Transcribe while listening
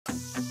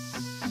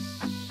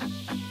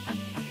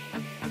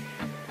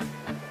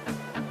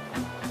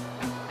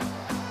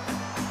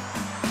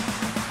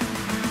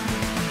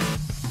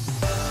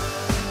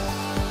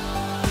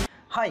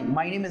Hi,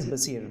 my name is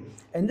Basir.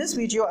 In this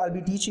video, I'll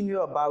be teaching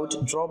you about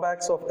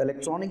drawbacks of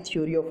electronic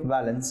theory of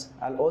valence.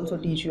 I'll also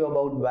teach you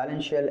about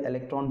valence shell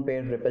electron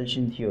pair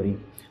repulsion theory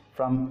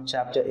from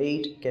chapter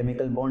 8,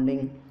 chemical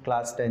bonding,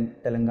 class 10,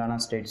 Telangana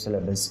state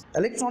syllabus.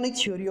 Electronic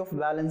theory of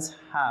valence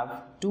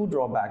have two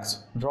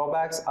drawbacks.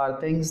 Drawbacks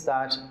are things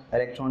that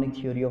electronic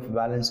theory of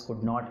valence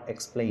could not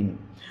explain.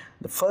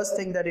 The first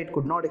thing that it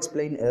could not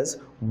explain is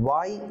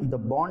why the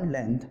bond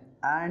length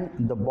and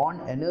the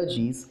bond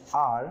energies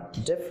are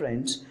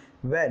different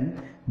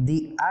when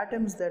the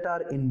atoms that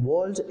are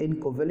involved in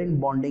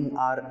covalent bonding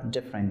are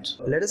different.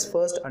 Let us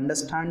first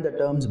understand the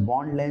terms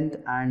bond length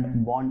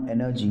and bond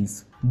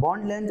energies.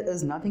 Bond length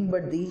is nothing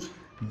but the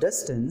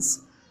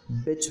distance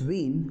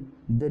between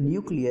the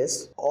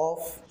nucleus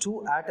of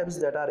two atoms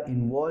that are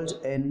involved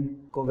in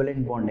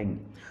covalent bonding.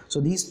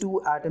 So these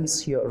two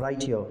atoms here,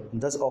 right here,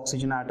 this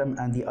oxygen atom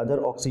and the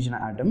other oxygen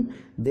atom,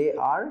 they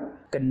are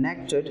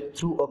connected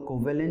through a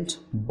covalent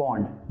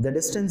bond. The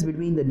distance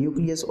between the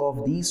nucleus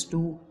of these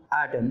two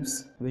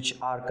atoms which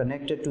are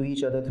connected to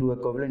each other through a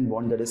covalent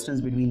bond, the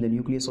distance between the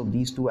nucleus of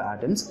these two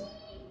atoms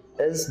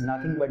is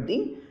nothing but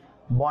the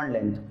bond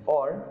length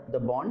or the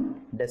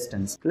bond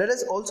distance. Let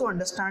us also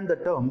understand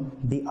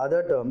the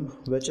other term,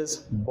 which is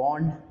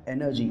bond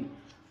energy.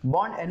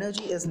 Bond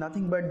energy is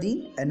nothing but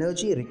the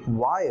energy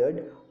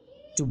required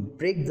to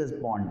break this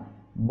bond.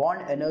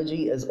 Bond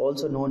energy is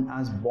also known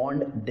as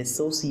bond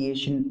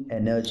dissociation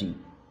energy.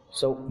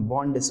 So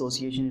bond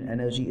dissociation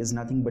energy is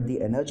nothing but the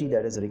energy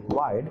that is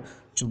required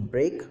to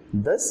break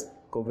this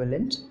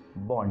covalent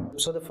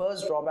bond. So the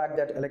first drawback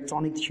that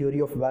electronic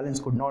theory of valence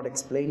could not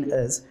explain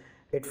is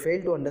it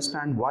failed to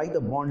understand why the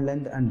bond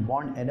length and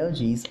bond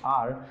energies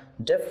are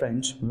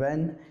different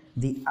when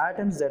the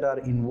atoms that are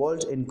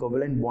involved in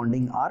covalent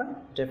bonding are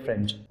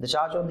different. The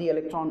charge of the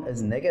electron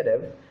is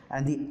negative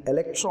and the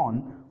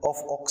electron of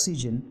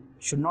oxygen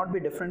should not be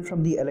different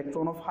from the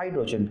electron of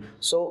hydrogen.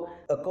 So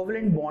a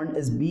covalent bond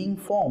is being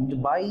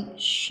formed by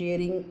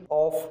sharing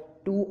of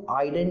two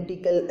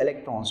identical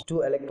electrons,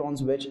 two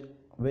electrons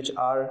which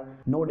are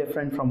no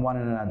different from one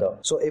another.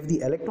 So if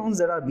the electrons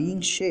that are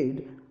being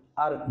shared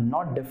are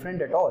not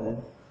different at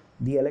all,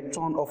 the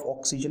electron of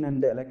oxygen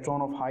and the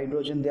electron of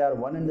hydrogen, they are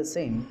one and the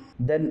same,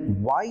 then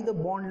why the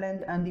bond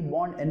length and the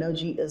bond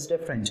energy is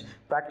different?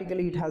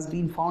 Practically it has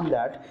been found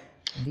that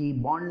the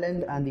bond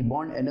length and the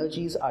bond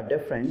energies are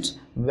different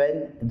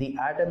when the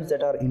atoms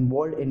that are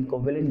involved in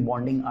covalent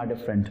bonding are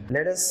different.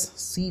 Let us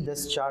see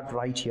this chart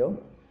right here.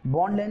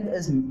 Bond length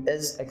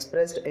is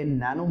expressed in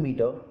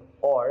nanometer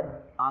or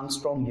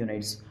angstrom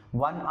units.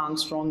 1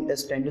 angstrom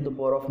is 10 to the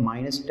power of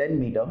minus 10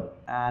 meter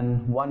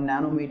and 1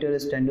 nanometer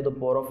is 10 to the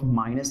power of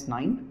minus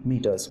 9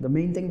 meters. The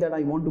main thing that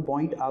I want to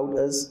point out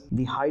is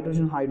the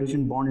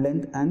hydrogen-hydrogen bond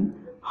length and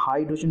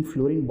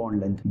hydrogen-fluorine bond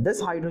length.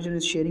 This hydrogen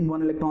is sharing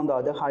one electron, the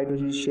other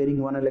hydrogen is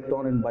sharing one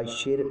electron, and by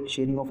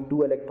sharing of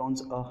two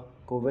electrons a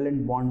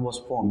covalent bond was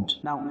formed.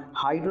 Now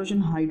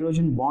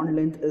hydrogen-hydrogen bond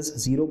length is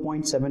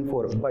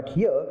 0.74, but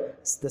here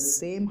the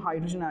same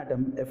hydrogen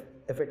atom,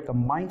 if it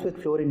combines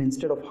with fluorine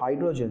instead of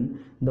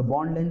hydrogen, the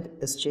bond length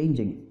is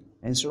changing.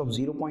 Instead of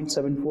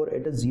 0.74,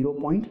 it is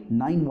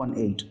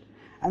 0.918.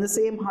 And the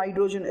same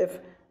hydrogen, if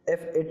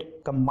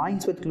it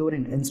combines with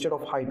chlorine instead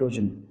of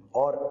hydrogen,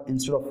 or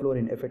instead of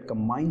fluorine, if it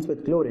combines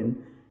with chlorine,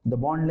 the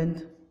bond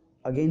length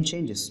again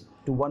changes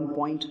to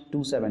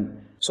 1.27.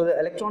 So the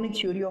electronic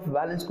theory of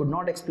valence could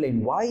not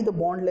explain why the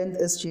bond length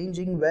is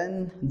changing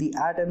when the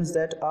atoms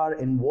that are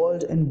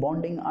involved in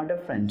bonding are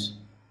different.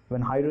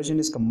 When hydrogen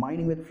is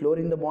combining with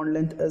fluorine, the bond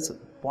length is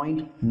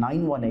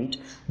 0.918,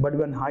 but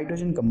when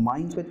hydrogen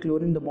combines with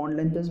chlorine, the bond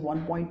length is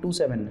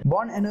 1.27.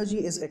 Bond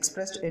energy is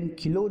expressed in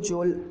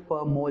kilojoule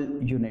per mole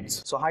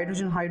units. So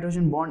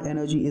hydrogen-hydrogen bond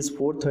energy is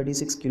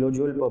 436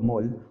 kilojoule per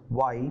mole,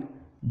 while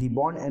the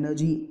bond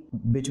energy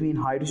between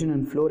hydrogen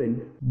and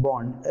fluorine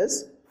bond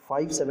is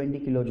 570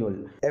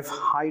 kilojoule. If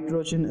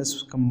hydrogen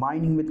is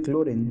combining with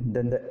chlorine,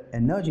 then the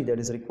energy that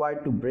is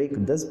required to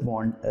break this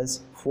bond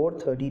is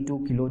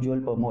 432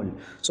 kilojoule per mole.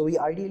 So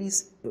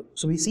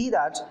we see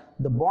that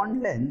the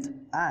bond length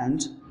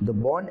and the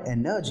bond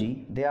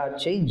energy, they are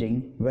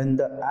changing when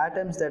the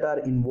atoms that are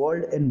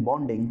involved in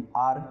bonding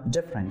are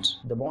different.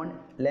 The bond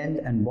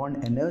length and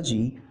bond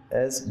energy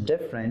is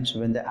different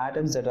when the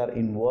atoms that are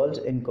involved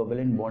in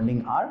covalent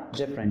bonding are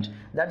different.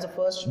 That's the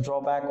first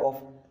drawback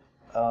of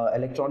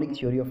electronic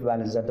theory of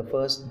valence. That's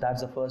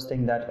the first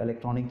thing that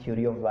electronic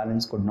theory of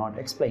valence could not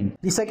explain.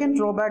 The second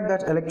drawback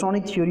that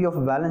electronic theory of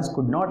valence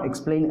could not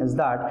explain is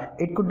that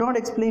it could not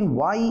explain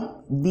why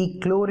the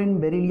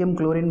chlorine beryllium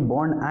chlorine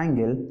bond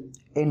angle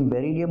in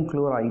beryllium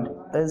chloride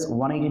is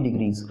 180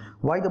 degrees.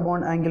 Why the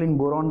bond angle in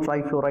boron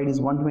trifluoride is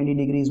 120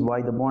 degrees?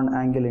 Why the bond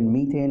angle in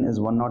methane is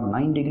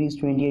 109 degrees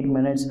 28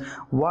 minutes?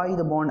 Why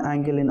the bond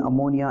angle in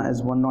ammonia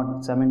is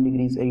 107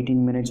 degrees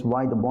 18 minutes?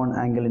 Why the bond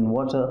angle in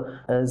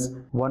water is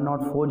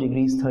 104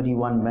 degrees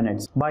 31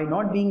 minutes? By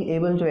not being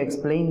able to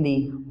explain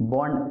the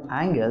bond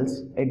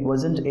angles, it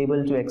wasn't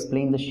able to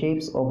explain the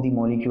shapes of the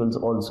molecules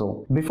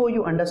also. Before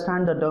you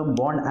understand the term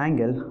bond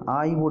angle,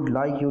 I would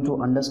like you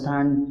to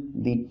understand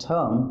the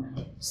term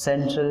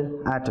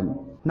central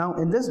atom. Now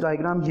in this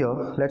diagram here,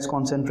 let's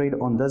concentrate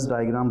on this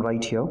diagram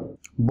right here.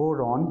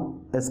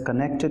 Boron is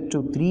connected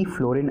to 3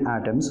 fluorine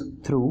atoms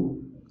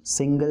through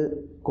single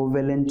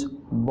covalent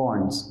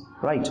bonds,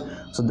 right?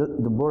 So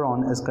the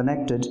boron is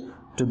connected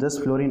to this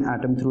fluorine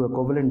atom through a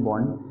covalent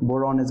bond.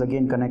 Boron is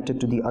again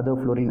connected to the other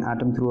fluorine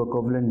atom through a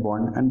covalent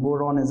bond, and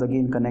boron is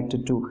again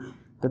connected to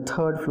the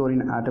third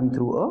fluorine atom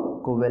through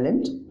a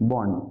covalent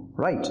bond,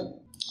 right?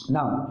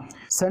 Now,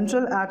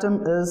 central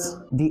atom is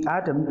the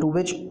atom to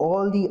which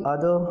all the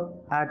other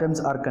atoms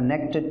are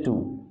connected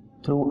to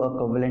through a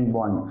covalent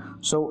bond.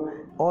 So,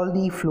 all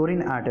the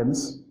fluorine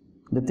atoms,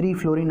 the 3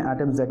 fluorine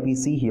atoms that we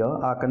see here,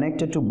 are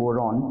connected to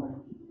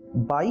boron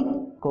by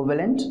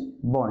covalent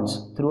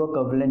bonds, through a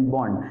covalent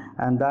bond,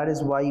 and that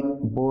is why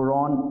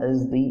boron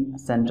is the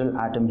central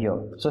atom here.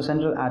 So,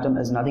 central atom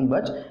is nothing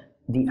but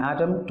the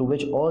atom to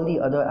which all the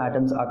other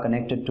atoms are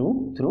connected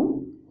to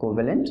through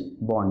covalent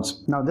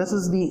bonds. Now this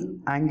is the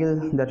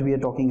angle that we are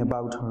talking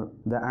about.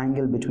 The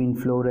angle between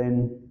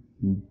fluorine,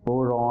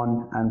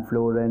 boron and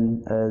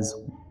fluorine is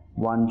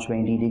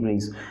 120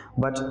 degrees.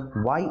 But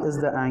why is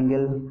the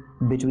angle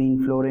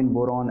between fluorine,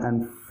 boron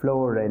and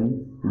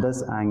fluorine,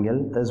 this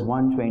angle is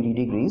 120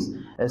 degrees,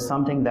 is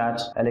something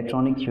that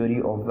electronic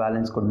theory of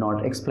valence could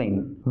not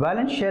explain.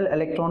 Valence shell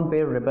electron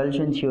pair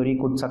repulsion theory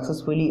could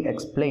successfully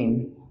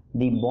explain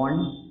the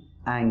bond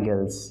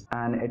angles,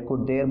 and it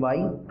could thereby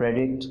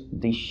predict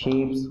the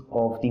shapes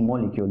of the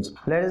molecules.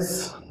 Let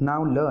us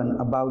now learn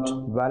about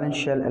valence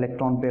shell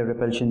electron pair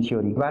repulsion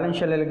theory. Valence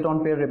shell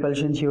electron pair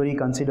repulsion theory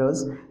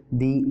considers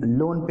the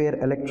lone pair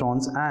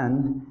electrons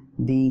and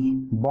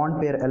the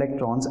bond pair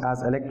electrons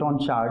as electron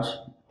charge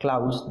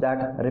clouds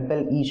that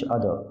repel each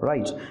other,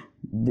 right?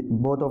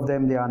 Both of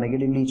them, they are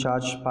negatively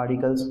charged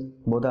particles.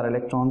 Both are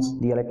electrons.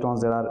 The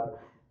electrons that are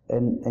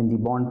in the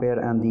bond pair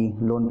and the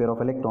lone pair of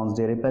electrons,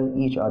 they repel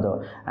each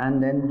other,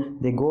 and then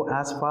they go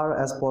as far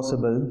as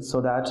possible so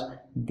that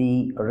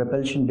the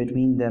repulsion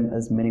between them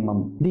is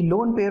minimum. The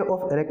lone pair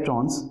of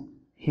electrons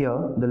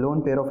here, the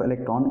lone pair of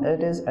electron,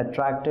 it is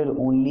attracted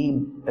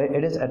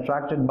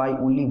by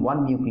only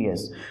one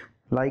nucleus.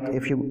 Like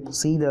if you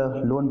see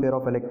the lone pair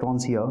of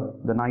electrons here,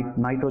 the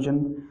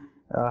nitrogen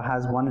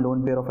has one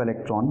lone pair of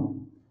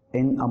electron.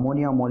 In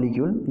ammonia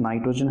molecule,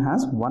 nitrogen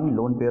has one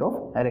lone pair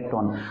of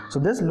electron. So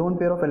this lone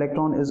pair of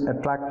electron is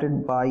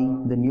attracted by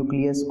the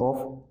nucleus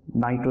of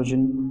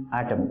nitrogen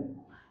atom.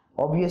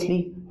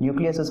 Obviously,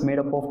 nucleus is made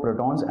up of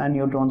protons and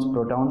neutrons.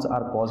 Protons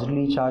are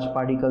positively charged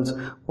particles.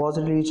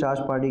 Positively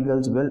charged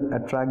particles will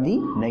attract the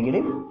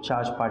negative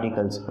charged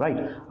particles,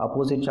 right?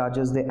 Opposite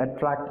charges, they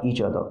attract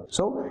each other.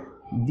 So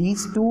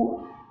these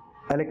two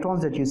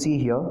electrons that you see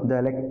here,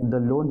 the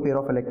lone pair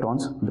of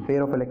electrons, the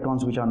pair of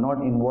electrons which are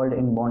not involved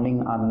in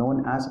bonding, are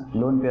known as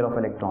lone pair of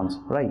electrons,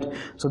 right?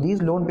 So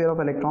these lone pair of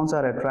electrons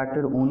are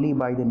attracted only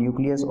by the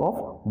nucleus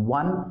of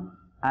one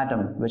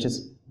atom, which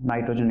is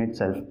nitrogen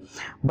itself.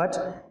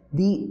 But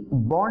the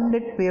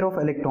bonded pair of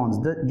electrons,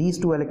 these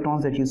two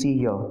electrons that you see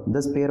here,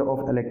 this pair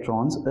of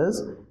electrons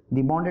is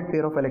the bonded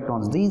pair of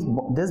electrons.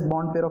 This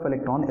bond pair of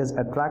electron is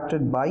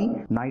attracted by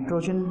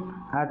nitrogen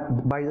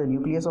by the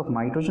nucleus of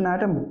nitrogen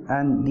atom,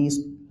 and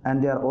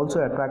they are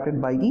also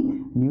attracted by the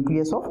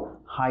nucleus of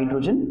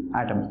hydrogen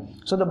atom.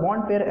 So the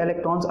bond pair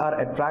electrons are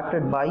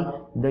attracted by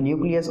the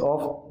nucleus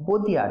of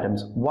both the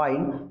atoms,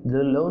 while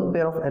the lone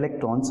pair of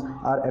electrons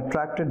are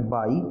attracted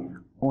by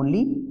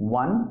only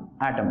one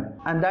atom.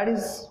 And that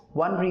is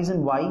one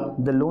reason why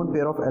the lone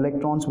pair of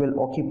electrons will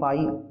occupy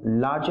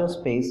larger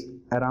space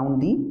around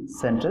the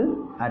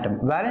central atom.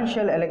 Valence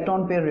shell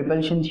electron pair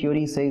repulsion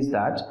theory says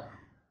that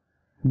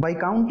by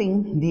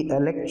counting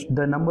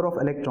the number of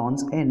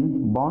electrons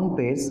in bond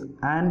pairs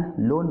and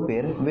lone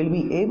pair, will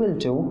be able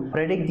to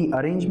predict the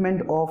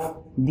arrangement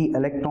of the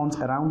electrons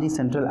around the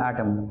central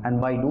atom,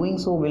 and by doing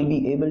so will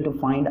be able to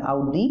find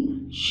out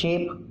the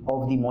shape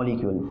of the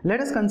molecule. Let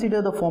us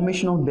consider the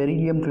formation of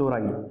beryllium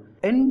chloride.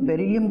 In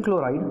beryllium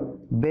chloride,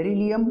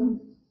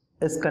 beryllium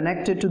is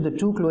connected to the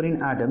two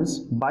chlorine atoms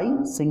by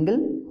single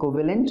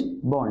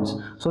covalent bonds.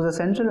 So the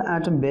central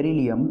atom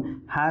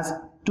beryllium has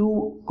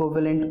two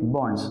covalent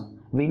bonds.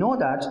 We know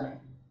that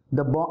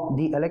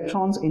the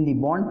electrons in the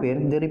bond pair,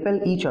 they repel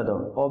each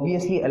other.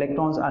 Obviously,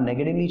 electrons are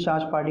negatively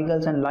charged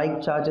particles, and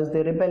like charges,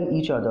 they repel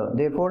each other.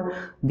 Therefore,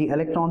 the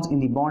electrons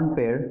in the bond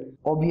pair,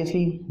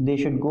 obviously, they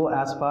should go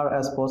as far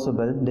as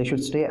possible. They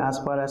should stay as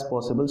far as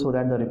possible so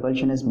that the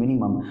repulsion is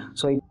minimum.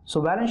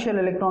 So valence shell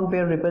electron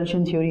pair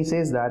repulsion theory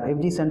says that if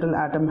the central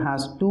atom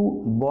has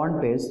two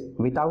bond pairs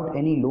without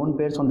any lone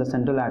pairs on the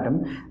central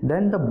atom,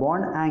 then the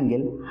bond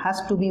angle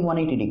has to be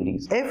 180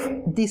 degrees.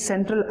 If the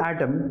central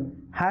atom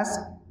has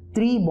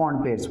three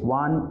bond pairs,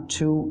 1,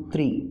 2,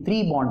 3,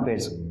 three bond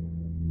pairs,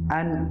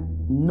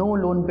 and no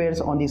lone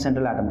pairs on the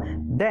central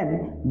atom,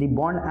 then the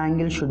bond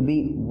angle should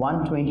be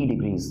 120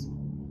 degrees.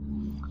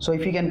 So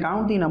if you can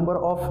count the number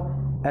of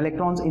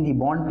electrons in the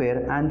bond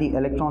pair and the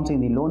electrons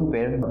in the lone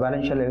pair,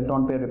 valence shell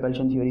electron pair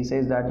repulsion theory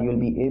says that you will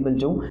be able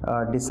to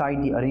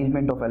decide the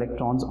arrangement of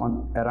electrons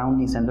around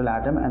the central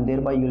atom, and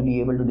thereby you will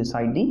be able to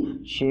decide the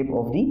shape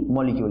of the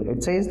molecule.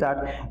 It says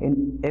that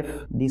if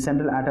the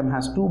central atom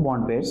has two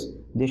bond pairs,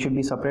 they should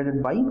be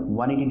separated by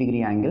 180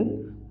 degree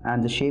angle,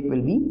 and the shape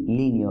will be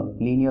linear.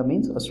 Linear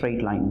means a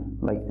straight line,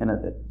 like in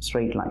a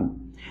straight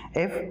line.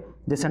 If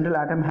the central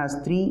atom has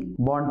three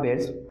bond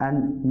pairs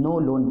and no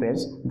lone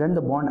pairs, then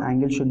the bond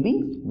angle should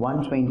be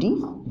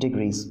 120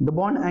 degrees. The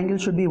bond angle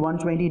should be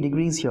 120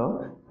 degrees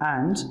here,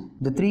 and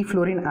the three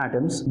fluorine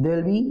atoms, they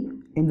will be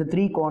in the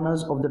three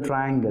corners of the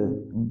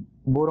triangle.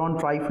 Boron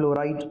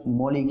trifluoride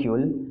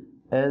molecule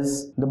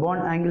is, the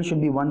bond angle should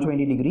be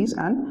 120 degrees,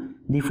 and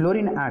the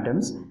fluorine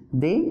atoms,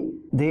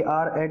 they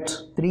are at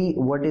three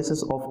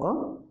vertices of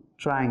a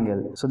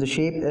triangle. So the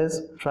shape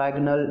is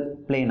trigonal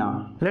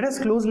planar. Let us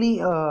closely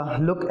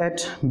look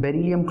at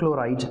beryllium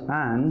chloride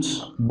and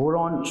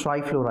boron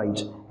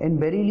trifluoride. In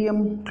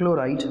beryllium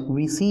chloride,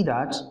 we see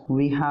that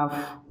we have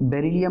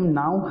beryllium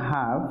now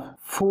have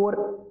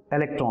 4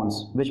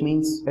 electrons, which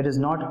means it is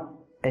not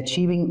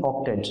achieving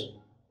octet.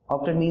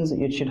 Octet means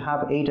it should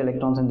have 8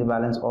 electrons in the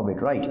valence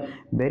orbit, right?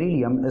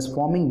 Beryllium is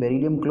forming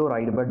beryllium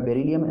chloride, but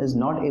beryllium is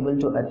not able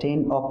to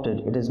attain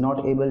octet. It is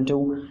not able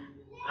to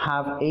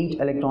have 8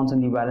 electrons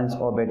in the valence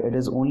orbit. It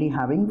is only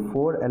having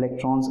 4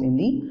 electrons in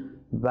the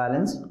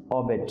valence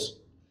orbit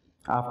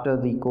after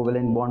the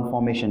covalent bond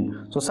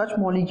formation. So such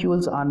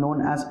molecules are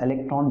known as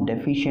electron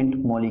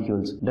deficient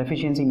molecules.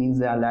 Deficiency means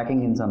they are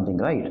lacking in something,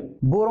 right?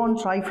 Boron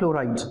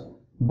trifluoride.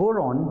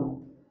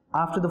 Boron,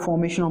 after the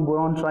formation of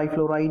boron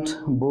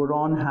trifluoride,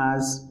 boron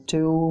has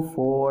 2,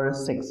 4,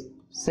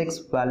 6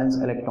 valence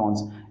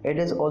electrons. It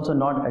is also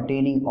not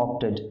attaining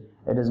octet.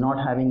 It is not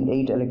having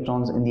 8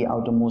 electrons in the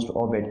outermost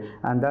orbit,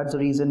 and that's the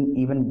reason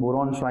even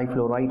boron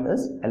trifluoride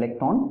is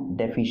electron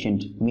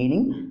deficient,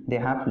 meaning they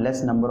have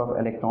less number of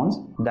electrons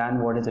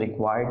than what is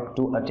required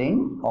to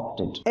attain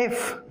octet.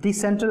 If the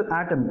central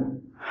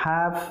atom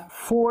have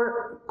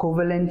 4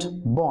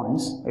 covalent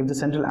bonds, if the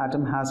central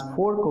atom has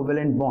 4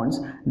 covalent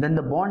bonds, then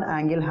the bond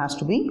angle has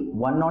to be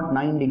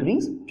 109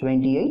 degrees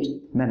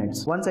 28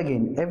 minutes. Once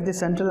again, if the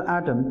central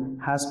atom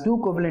has 2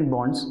 covalent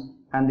bonds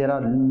and there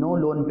are no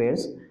lone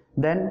pairs,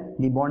 then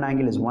the bond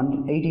angle is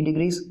 180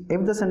 degrees.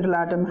 If the central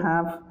atom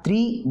have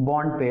 3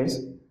 bond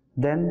pairs,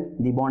 then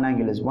the bond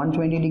angle is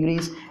 120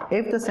 degrees.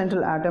 If the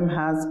central atom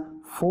has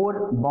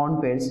 4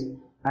 bond pairs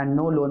and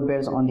no lone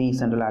pairs on the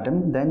central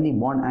atom, then the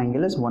bond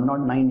angle is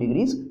 109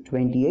 degrees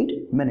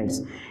 28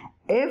 minutes.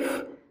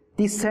 If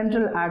the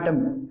central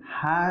atom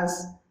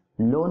has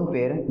lone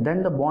pair,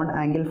 then the bond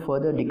angle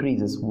further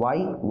decreases.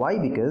 Why?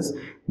 Because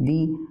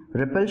the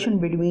repulsion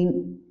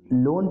between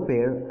lone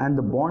pair and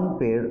the bond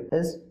pair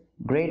is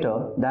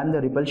greater than the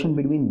repulsion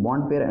between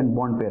bond pair and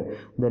bond pair.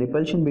 The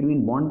repulsion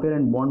between bond pair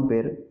and bond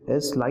pair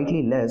is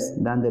slightly less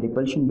than the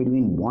repulsion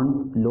between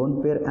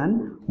lone pair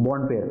and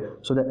bond pair,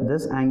 so that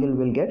this angle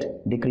will get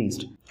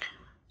decreased.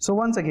 So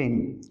once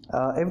again,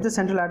 if the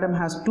central atom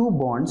has 2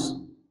 bonds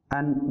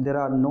and there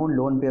are no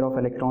lone pair of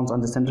electrons on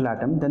the central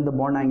atom, then the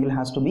bond angle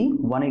has to be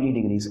 180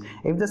 degrees.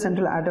 If the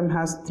central atom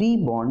has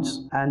 3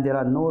 bonds and there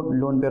are no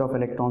lone pair of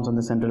electrons on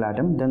the central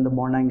atom, then the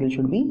bond angle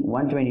should be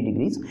 120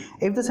 degrees.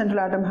 If the central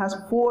atom has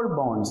 4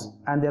 bonds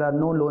and there are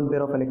no lone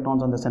pair of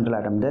electrons on the central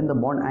atom, then the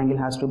bond angle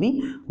has to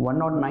be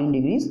 109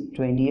 degrees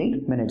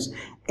 28 minutes.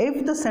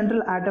 If the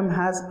central atom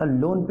has a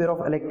lone pair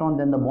of electrons,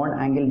 then the bond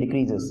angle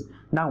decreases.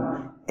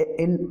 Now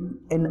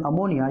in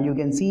ammonia, you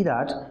can see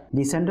that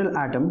the central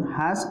atom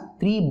has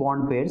 3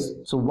 bond pairs.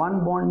 So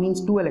one bond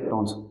means 2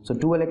 electrons. So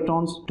 2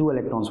 electrons, 2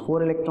 electrons,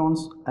 4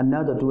 electrons,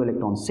 another 2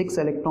 electrons, 6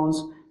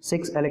 electrons,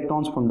 6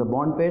 electrons from the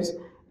bond pairs,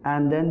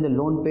 and then the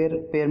lone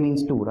pair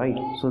means 2, right?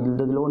 So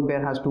the lone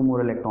pair has 2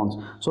 more electrons.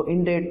 So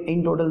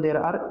in total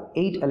there are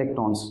 8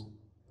 electrons,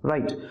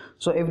 right?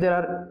 So if there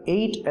are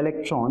 8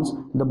 electrons,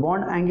 the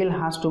bond angle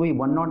has to be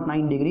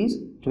 109 degrees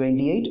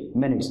 28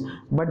 minutes.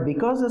 But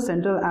because the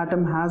central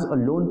atom has a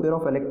lone pair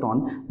of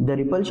electron, the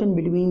repulsion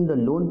between the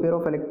lone pair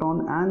of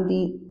electron and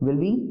the will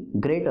be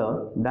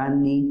greater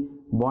than the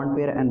bond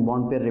pair and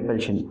bond pair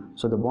repulsion.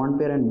 So the bond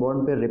pair and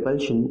bond pair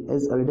repulsion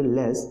is a little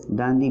less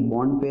than the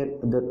bond pair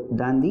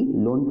than the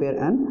lone pair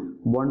and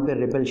bond pair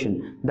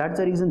repulsion. That's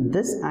the reason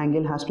this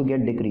angle has to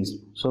get decreased.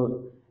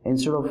 So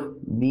instead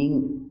of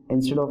being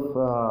instead of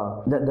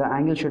the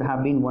angle should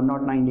have been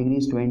 109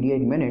 degrees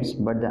 28 minutes,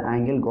 but the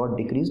angle got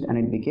decreased and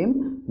it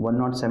became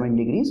 107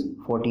 degrees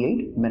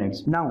 48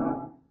 minutes.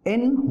 Now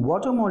in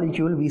water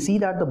molecule, we see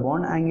that the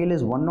bond angle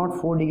is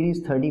 104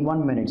 degrees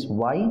 31 minutes.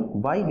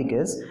 Why?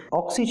 Because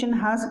oxygen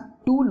has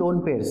two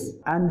lone pairs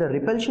and the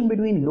repulsion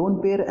between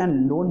lone pair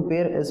and lone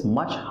pair is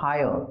much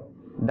higher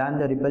than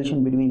the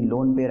repulsion between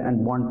lone pair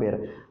and bond pair.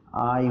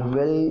 I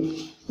will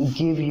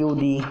give you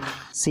the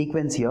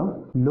sequence here.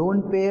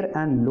 Lone pair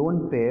and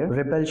lone pair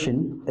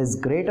repulsion is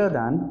greater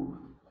than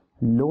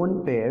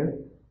lone pair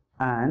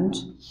and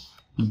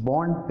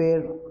bond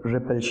pair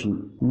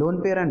repulsion.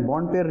 Lone pair and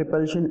bond pair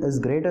repulsion is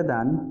greater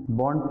than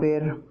bond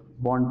pair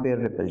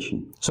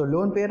repulsion. So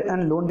lone pair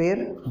and lone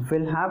pair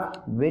will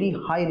have very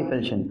high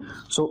repulsion.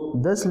 So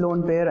this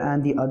lone pair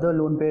and the other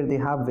lone pair, they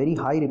have very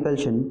high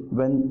repulsion.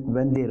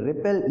 When they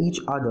repel each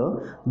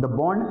other, the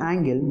bond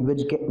angle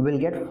will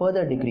get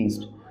further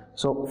decreased.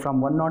 So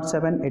from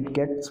 107 it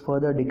gets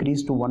further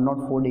decreased to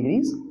 104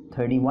 degrees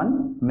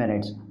 31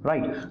 minutes,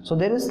 right? So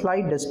there is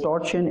slight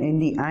distortion in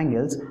the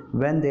angles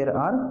when there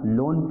are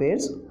lone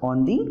pairs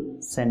on the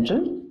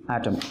central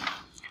atom.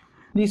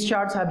 These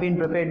charts have been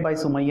prepared by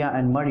Sumaya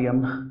and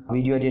Mariam.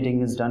 Video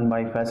editing is done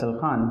by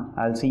Faisal Khan.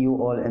 I'll see you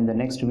all in the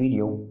next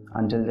video.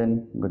 Until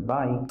then,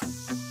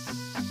 goodbye.